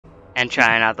and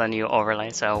trying out the new overlay,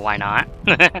 so why not?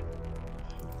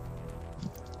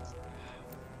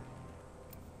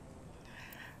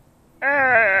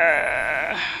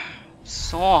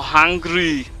 So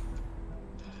hungry.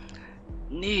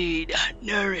 Need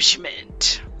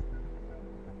nourishment.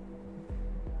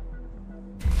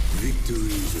 Victory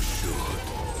is assured,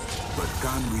 but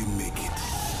can we make it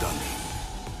stunning?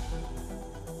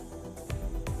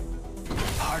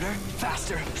 Harder,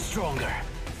 faster, stronger.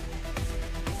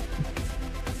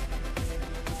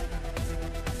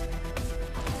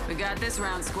 We got this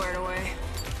round squared away.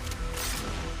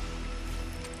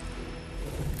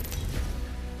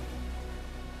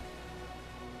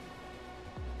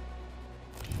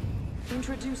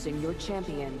 Introducing your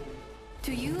champion.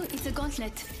 To you, it's a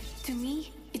gauntlet. To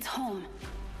me, it's home.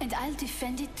 And I'll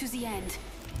defend it to the end.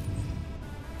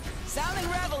 Sounding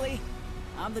reveille.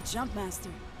 I'm the jump master.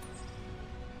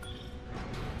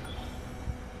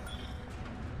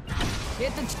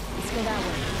 Hit the... Let's go that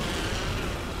way.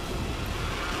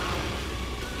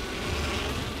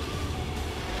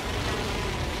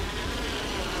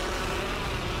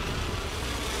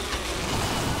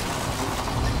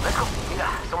 Let's go.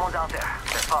 Yeah, someone's out there.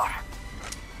 They're far.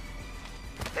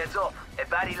 Heads up. A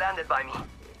baddie landed by me.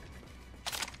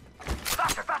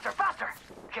 Faster, faster, faster!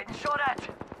 Getting shot at.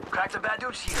 Crack the bad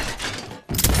dude shield.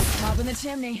 Top in the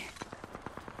chimney.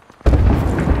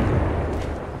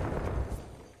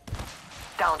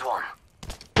 Downed one.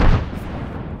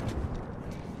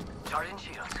 Charging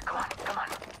shields. Come on, come on.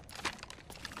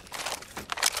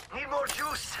 Need more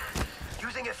juice.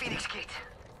 Using a Phoenix kit.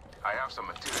 I have some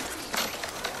materials.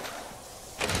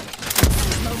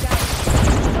 Smoke out.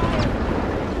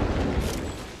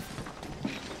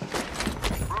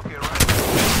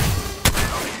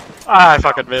 Ah, I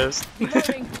fucking missed.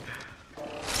 Reloading.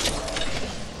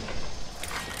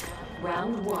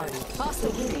 Round one.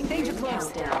 Hostile. Danger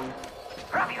close. Countdown.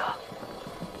 Rápido.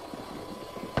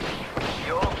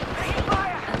 Yo. Taking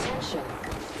fire. Attention.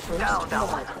 First Down, down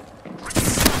blood.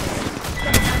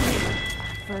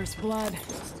 First blood.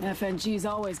 FNGs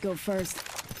always go first.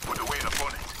 Put the weight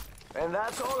upon it. And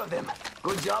that's all of them.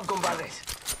 Good job, compadres.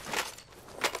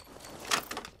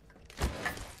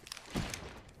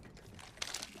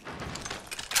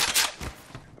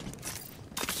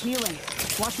 Healing.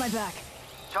 Watch my back.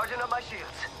 Charging up my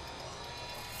shields.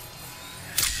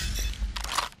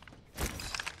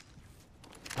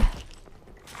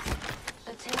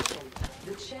 Attention.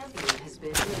 The champion has been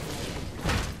eliminated.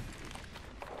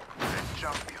 The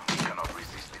champion cannot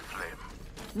resist the flame.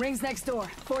 Rings next door.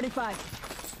 45.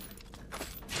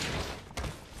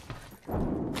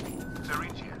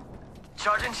 Syringe here.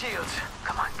 Charging shields.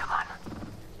 Come on, come on.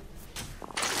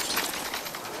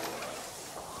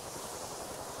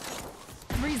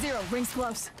 3-0. Rings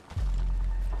close.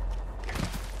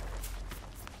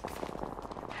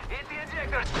 Hit the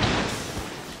injectors.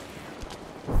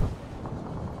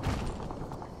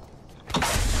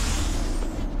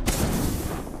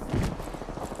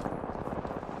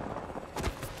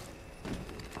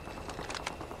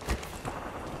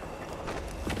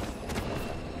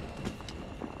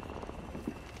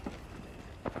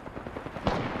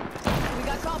 We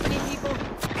got company, people.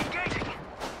 Engaging.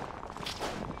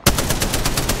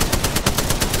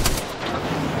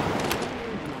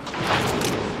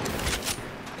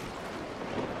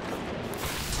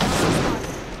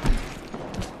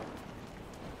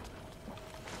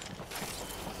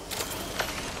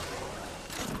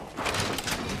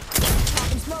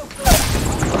 Popping smoke.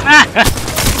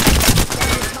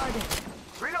 Target.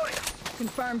 Reloading.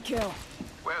 Confirmed kill.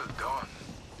 Well done.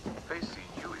 Facing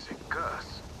you is a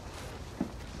curse.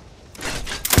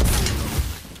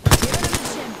 Give it a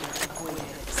chin.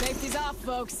 Safety's off,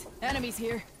 folks. Enemies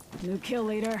here. New kill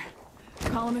leader.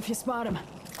 Call him if you spot him.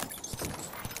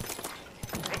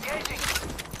 Engaging.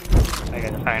 I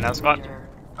gotta find out spot.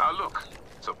 Now look.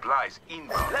 Supplies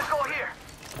inbound. Let's go here.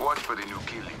 Watch for the new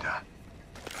kill leader.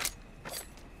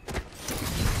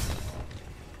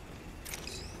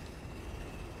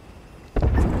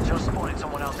 Just spotted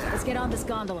someone out there. Let's get on this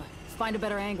gondola. Find a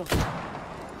better angle.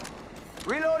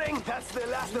 Reloading. That's the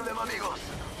last of them, amigos.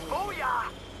 Oh yeah.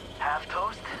 Half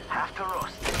toast, half to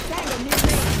roast. Tango near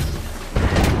me.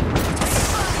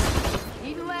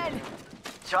 Even lead.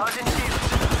 Charging shields.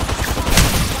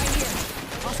 Right here.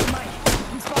 Lost the mic.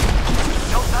 I'm spotted.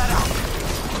 Jump that out.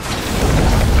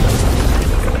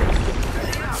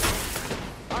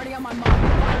 Already on my mark.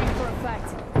 Firing for effect.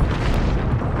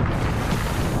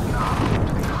 Now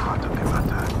to the heart of the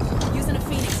matter. Using a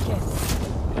Phoenix kit.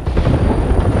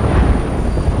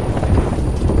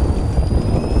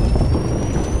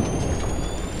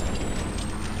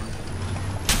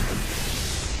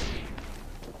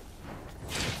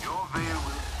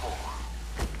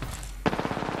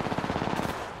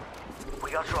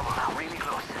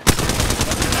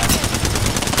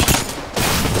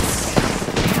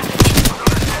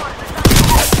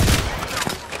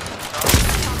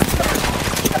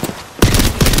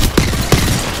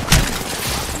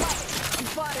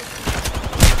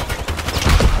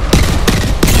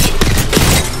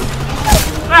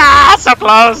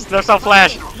 close. There's no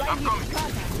flash. Right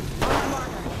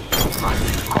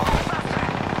here.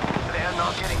 Contact. They're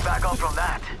not getting back up from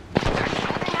that. They're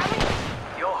shooting at me?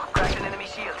 Yo, cracked an enemy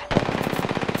shield.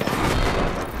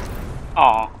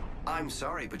 Aw. I'm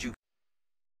sorry, but you...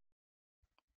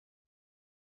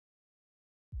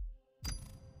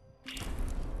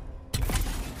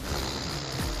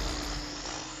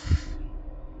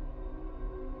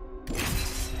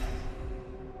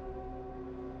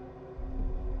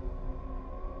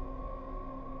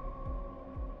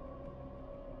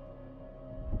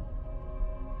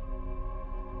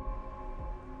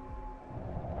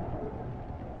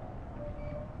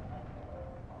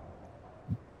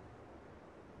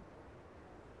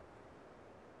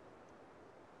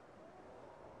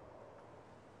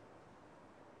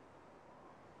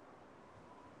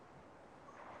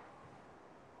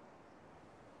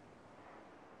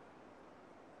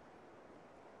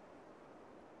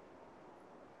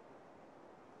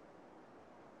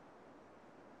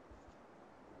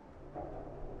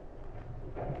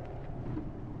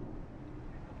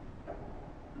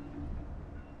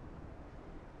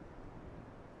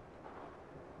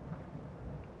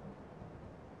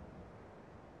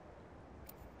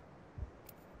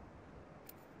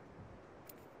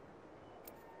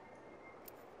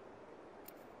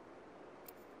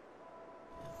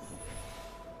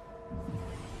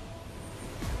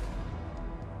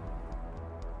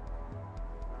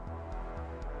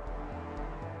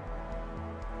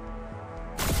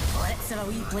 Let's have a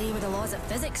wee play with the laws of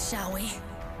physics, shall we?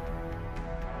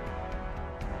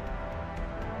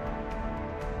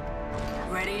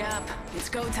 Ready up. It's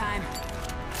go time.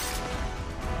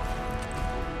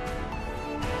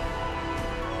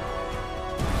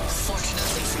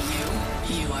 Fortunately for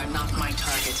you, you are not my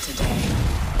target today.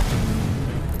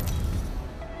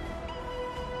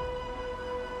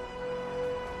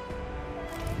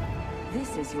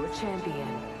 This is your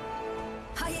champion.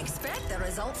 I expect the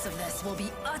results of this will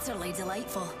be utterly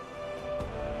delightful.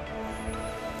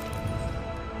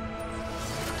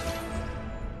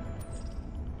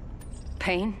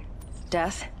 Pain,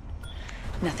 death,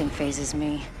 nothing phases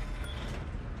me.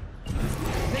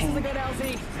 This is a good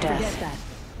LZ. Death. Forget that.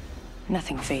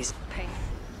 Nothing phases. Pain.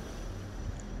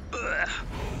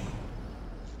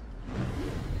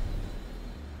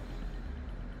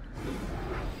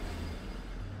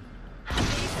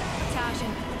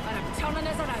 Tashin, and I'm turning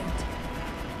us around.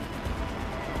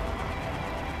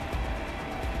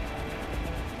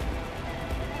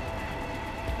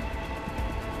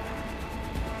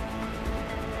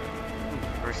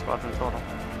 Three spots in total.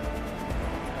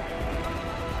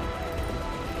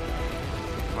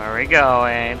 Where are we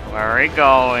going? Where are we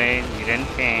going? You didn't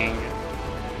ping.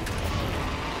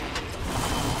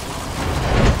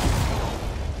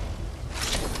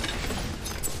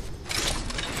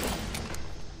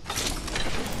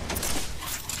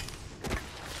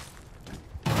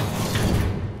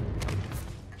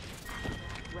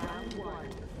 Round one.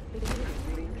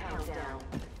 Beginning ring countdown.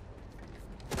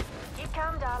 Keep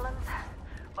calm, darlings.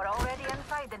 We're already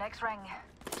inside the next ring.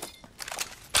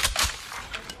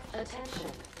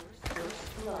 Attention.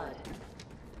 First blood.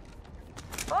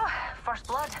 Oh, first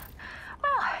blood.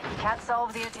 Well, you can't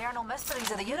solve the eternal mysteries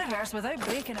of the universe without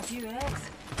breaking a few eggs.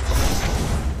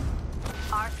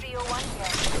 R301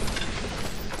 here.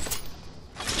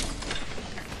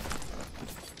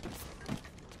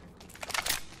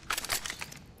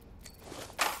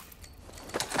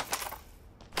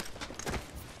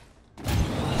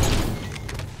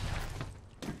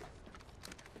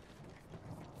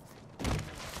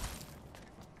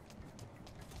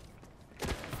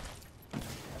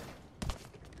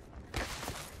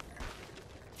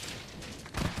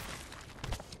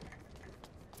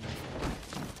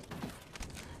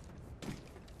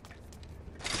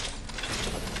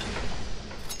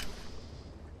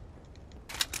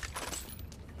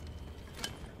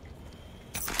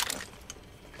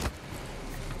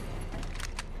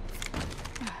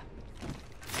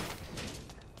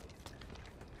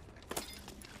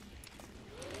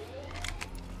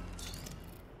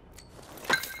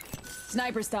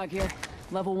 Sniper stock here.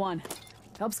 Level 1.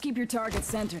 Helps keep your target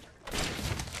centered.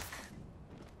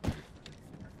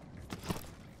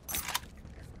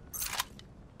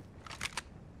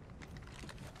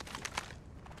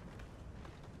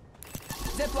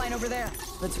 Zipline over there.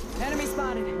 Let's... Enemy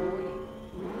spotted.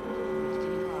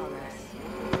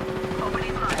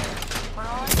 Opening fire. We're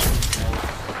on.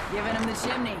 Giving him the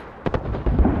chimney.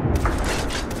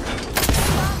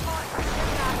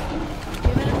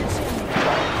 Giving him the chimney.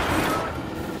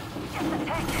 Get the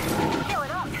tank. Kill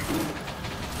it up.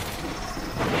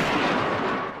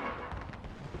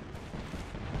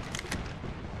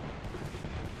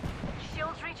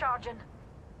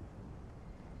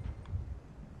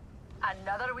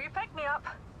 Another wee pick-me-up.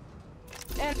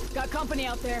 And got company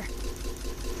out there.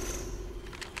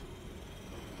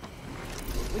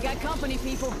 We got company,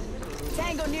 people.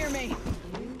 Tango near me.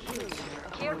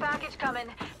 Care package coming.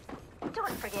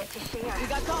 Don't forget to share. We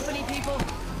got company, people.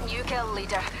 New kill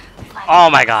leader. Oh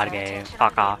my god, game.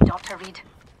 Fuck off. Dr. Reed.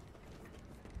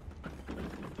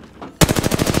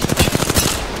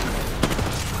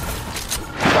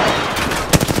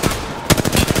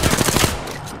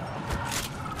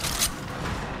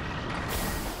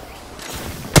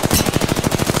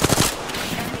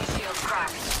 Enemy shield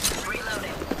cracked.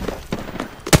 Reloading.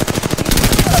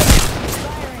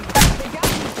 Firing. They got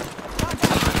me.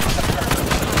 Contact.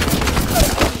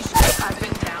 I've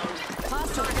been downed.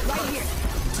 Hostile, right here.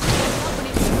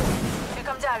 Company, people. You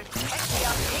come down. Actually,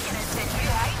 I'm taking it to you,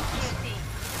 hey? QC.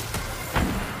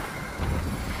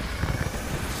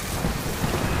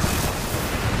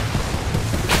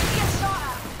 Get shot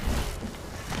at.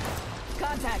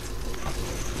 Contact.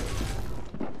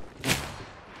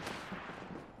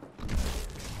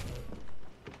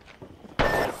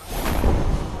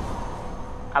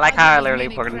 I like how I literally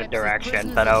put in the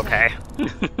direction, but okay.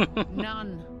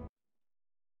 None.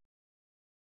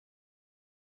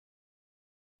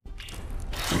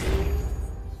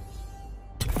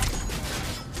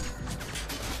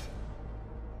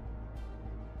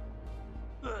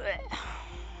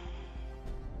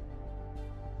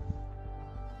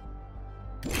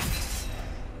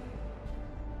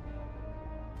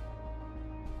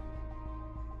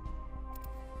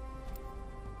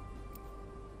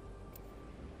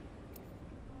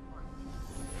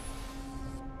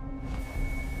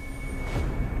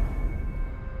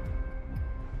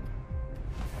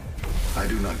 I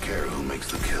do not care who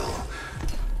makes the kill,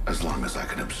 as long as I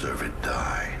can observe it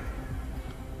die.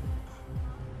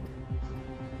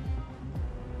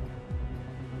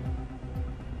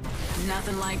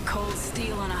 Nothing like cold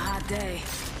steel on a hot day.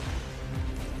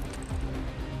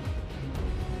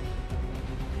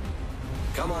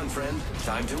 Come on, friend.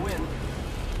 Time to win.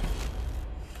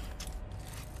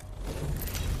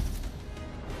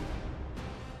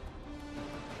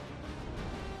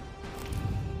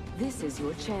 This is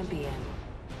your champion.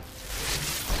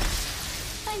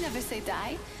 I never say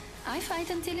die. I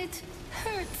fight until it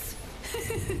hurts.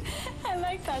 I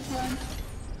like that one.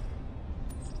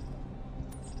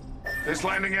 This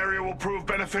landing area will prove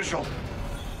beneficial.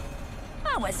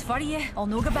 I was for you. I'll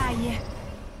no go by you.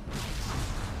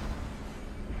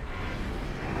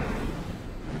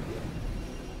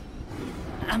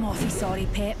 I'm awfully sorry,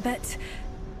 pet, but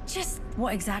just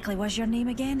what exactly was your name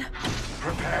again?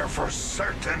 Prepare for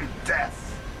certain death.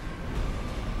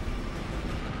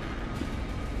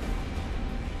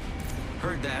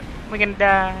 Heard that. We can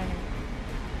die.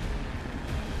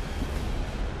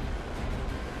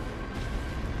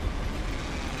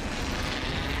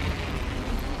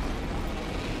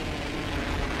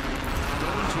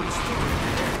 Going to explore.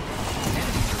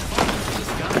 Enemies are falling from the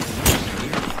sky.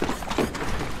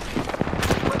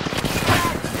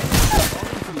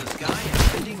 Falling from the sky and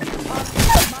landing near me.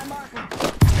 My marker.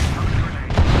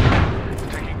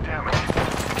 Taking damage.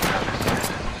 Travis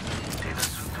said, data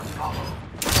suit to follow.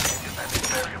 Independent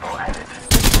variable added.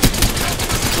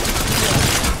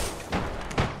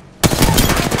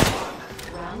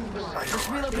 Round one. Let's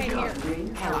relocate here. Ring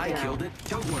I countdown. killed it.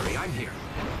 Don't worry, I'm here.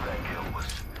 That kill was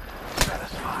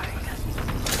satisfying.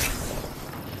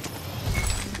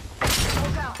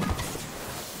 Look out.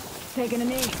 Taking a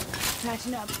knee.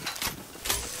 Patching up.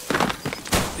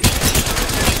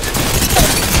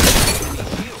 Enemy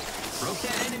shield. Broke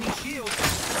that enemy shield.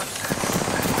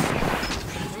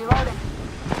 Reloading.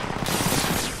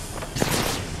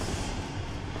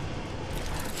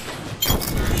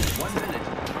 1 minute.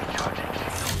 Recharging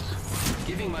shields.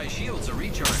 Giving my shields a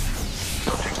recharge.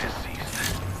 Subject is seized.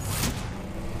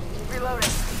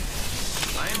 Reloading.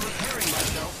 I am repairing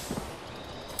myself.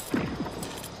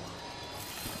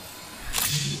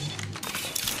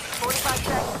 45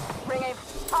 seconds. Ring aim.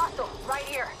 Hostile. Right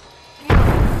here.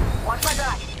 Healing. Watch my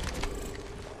back.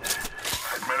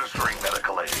 Administering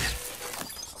medical aid.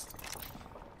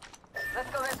 Let's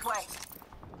go this way.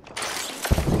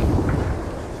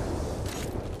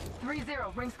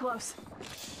 3-0. Rings close.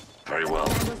 Very well.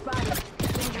 Tango's body.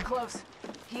 Danger close.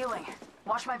 Healing.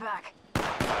 Watch my back.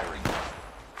 Firing.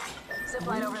 Zip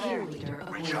line over there. Kill leader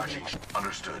avoided. Recharging.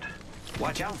 Understood.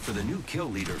 Watch out for the new kill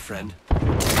leader, friend.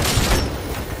 Giving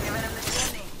him the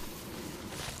chimney.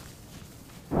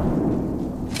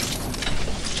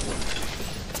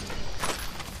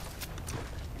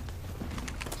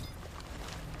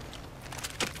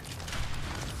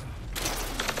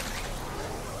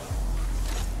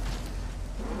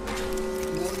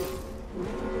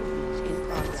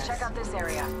 check out this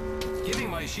area. Giving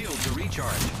my shields a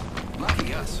recharge.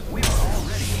 Lucky us, we are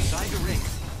already inside the ring.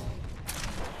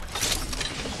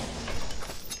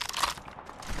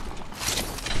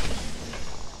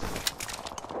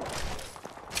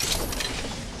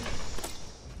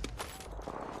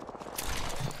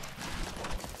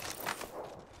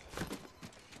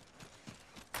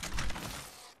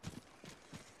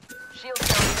 Shield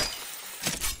carrier.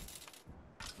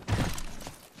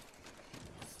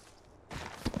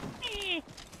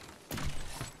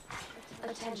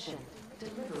 Attention.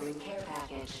 Delivering care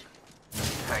package.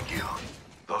 Thank you.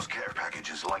 Those care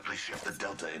packages likely shift the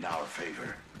Delta in our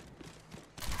favor.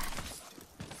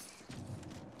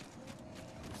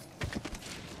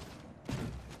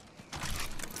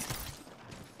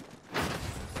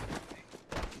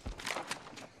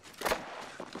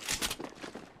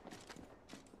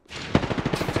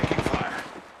 Taking fire.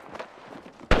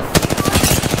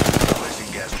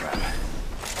 Placing gas trap.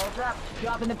 Hold up.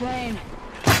 Dropping the pain.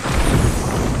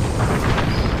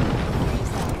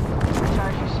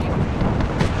 Charge your shield.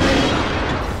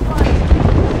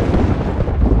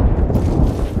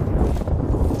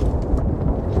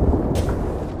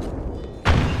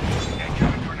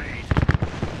 Incoming grenade.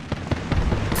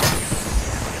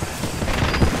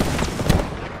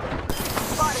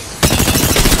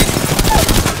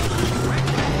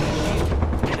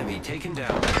 Enemy taken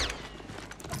down.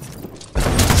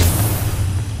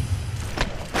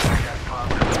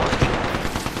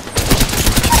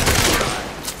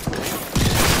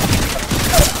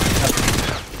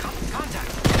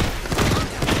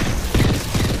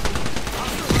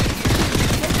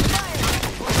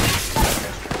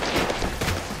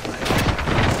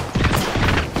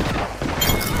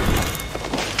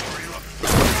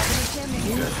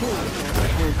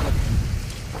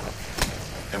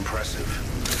 Impressive.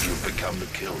 You've become the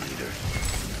kill leader.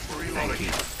 Thank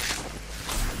you.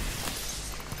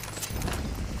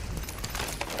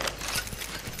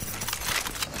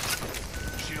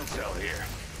 Shield cell here.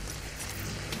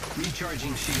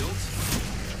 Recharging shields.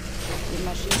 Give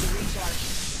my shield a recharge.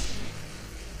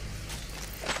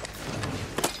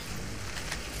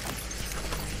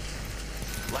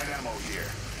 Light ammo here.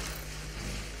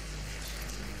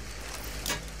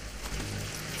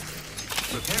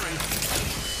 Repairing.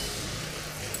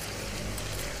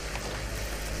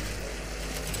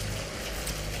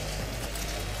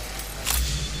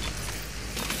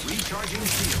 Recharging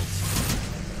shields.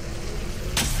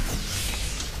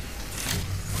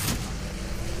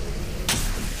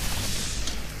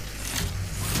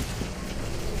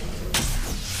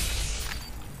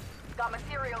 Got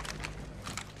materials.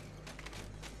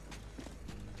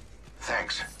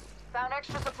 Thanks. Found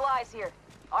extra supplies here.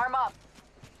 Arm up.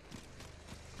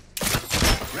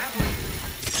 Grappling.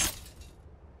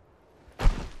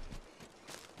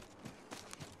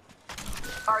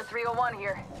 R301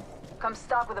 here. Come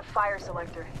stop with a fire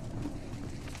selector.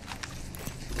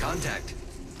 Contact.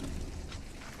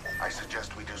 I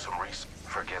suggest we do some research.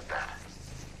 Forget that.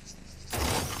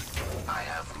 I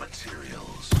have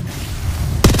materials.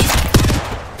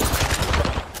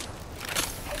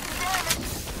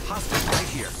 Hostile right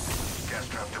here. Gas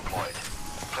trap deployed.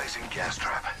 Placing gas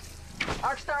trap.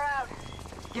 Arcstar out.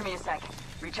 Give me a sec.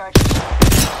 Recharge.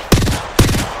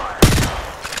 Fire.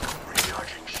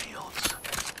 Recharging shields.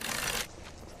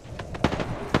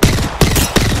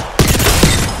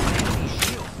 Enemy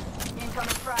shield.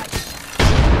 Incoming frag.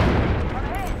 Come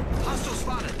ahead. Hostile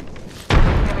spotted.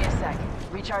 Give me a sec.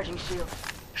 Recharging shield.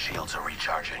 Shields are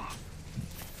recharging.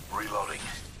 Reloading.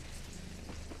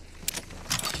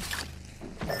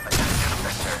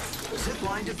 Zip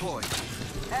line deployed.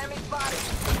 Enemy spotted.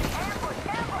 Ambush!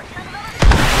 Ambush! There's another.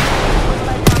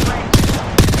 Left on range.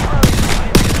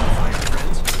 Fire,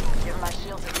 friends. Give my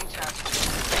shields a recharge.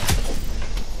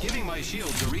 Giving my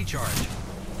shields a recharge.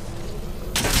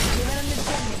 Giving him the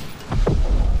chimney.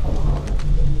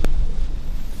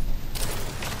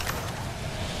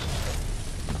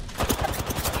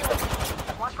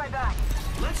 Watch my back.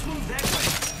 Let's move that way.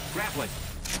 Grappling.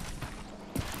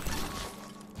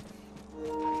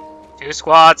 Two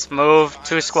squads, move.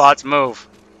 Two squads, move.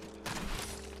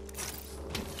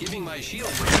 Giving my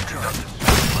shields a recharge.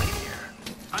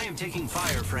 I am taking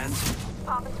fire, friends.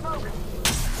 Pop and smoke.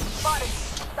 Spotted.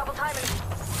 Double timing.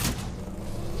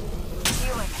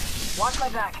 Healing. Watch my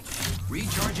back.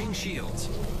 Recharging shields.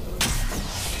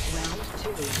 Round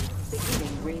 2.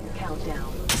 Beginning ring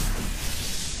countdown.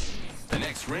 The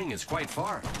next ring is quite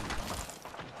far.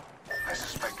 I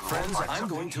suspect we will Friends, find I'm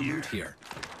something going to loot here.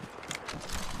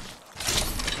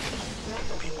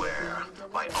 Beware,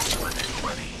 my ultimate is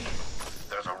ready.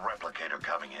 There's a replicator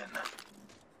coming in.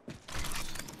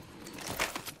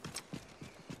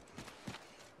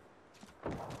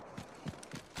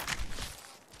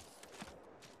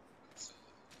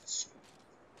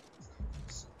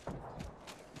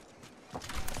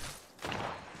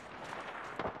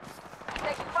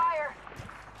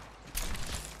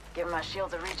 Give my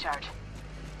shields a recharge.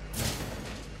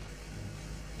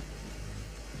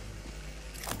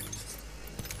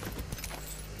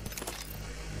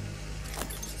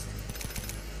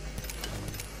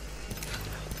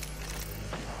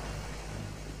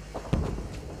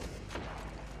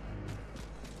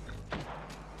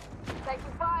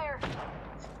 Taking fire.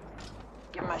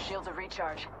 Give my shields a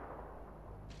recharge.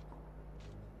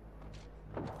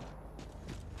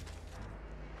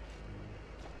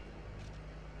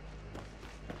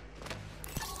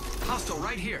 Hostile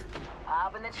right here.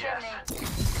 Up in the chimney.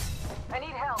 I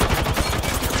need help.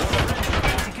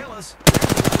 To kill us.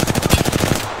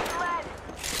 Lead.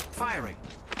 Firing.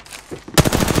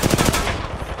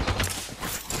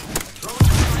 Throwing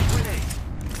a grenade.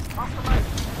 Off the mic.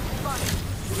 Spotted.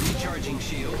 Recharging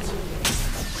shields.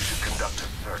 We should conduct a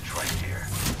search right here.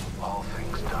 All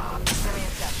things done. Give me a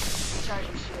sec.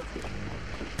 Recharging shield.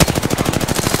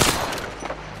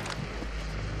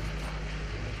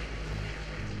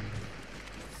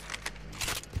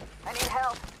 I need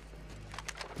help.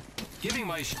 Giving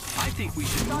my I think we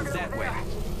should move that way.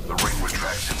 The ring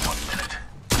retracts in 1 minute.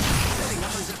 Setting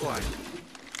up a zip line.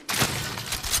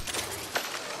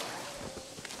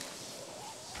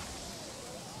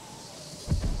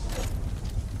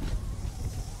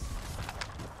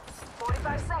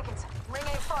 Seconds. Ring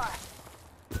ain't far.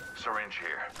 Syringe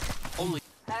here. Only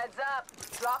Heads up.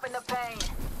 Dropping the pain.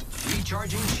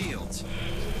 recharging shields.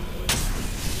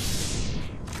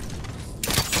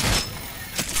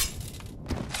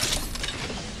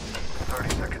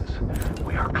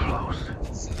 We are close.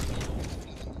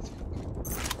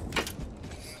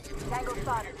 Tango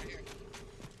spotted.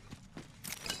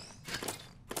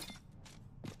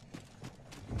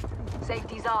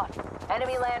 Safety's off.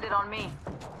 Enemy landed on me.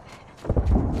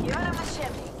 You're out of the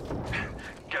chimney.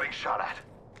 Getting shot at.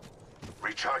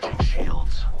 Recharging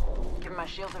shields. Give my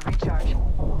shields a recharge.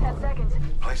 10 seconds.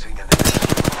 Placing an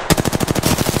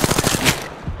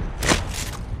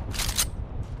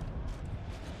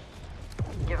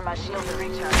Give my shields a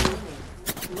recharge.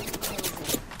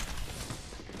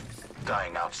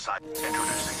 dying outside.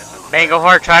 Introducing a new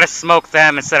Bangalore, try to smoke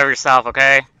them instead of yourself,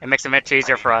 okay? It makes it much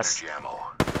easier for us. energy ammo.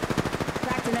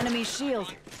 Cracked an enemy's shield.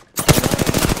 Shooting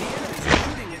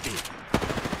at me.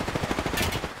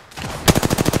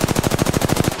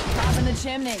 Top in the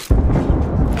chimney.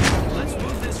 Let's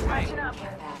move this way. Catching up.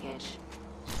 Care package.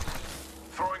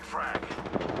 Throwing frag.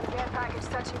 Care package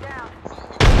touching down.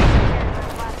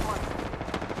 Last one.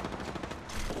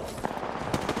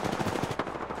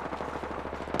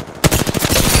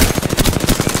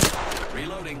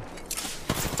 Reloading.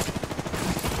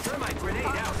 Thermite grenade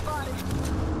out.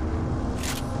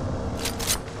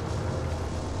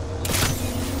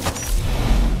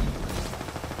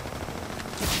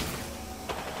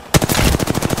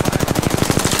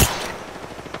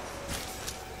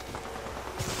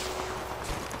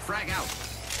 Frag out.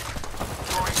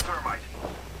 Throwing thermite.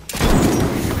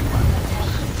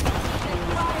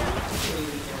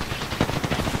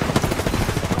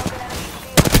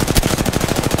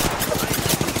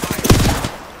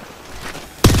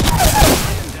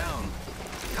 Man down.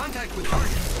 Contact with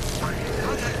target.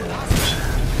 Contact with hostile.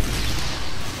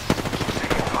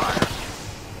 Taking fire.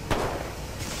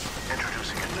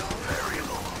 Introducing a new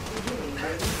variable.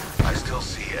 I still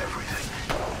see everything.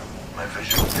 My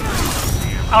vision.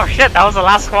 Oh shit, that was the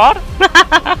last squad?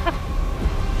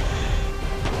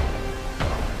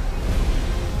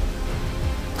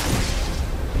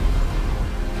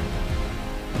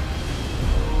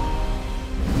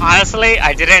 Honestly,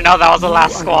 I didn't know that was the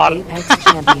last squad. Apex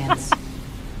champions.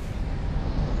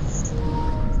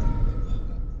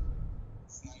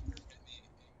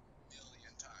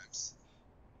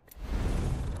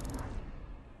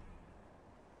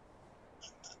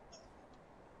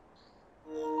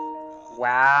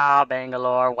 Wow,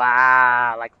 Bangalore,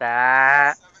 wow, like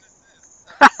that.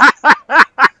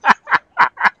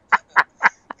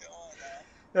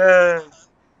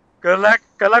 Good luck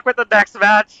with the next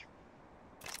match.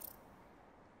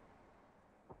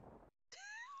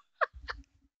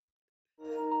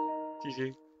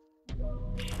 GG.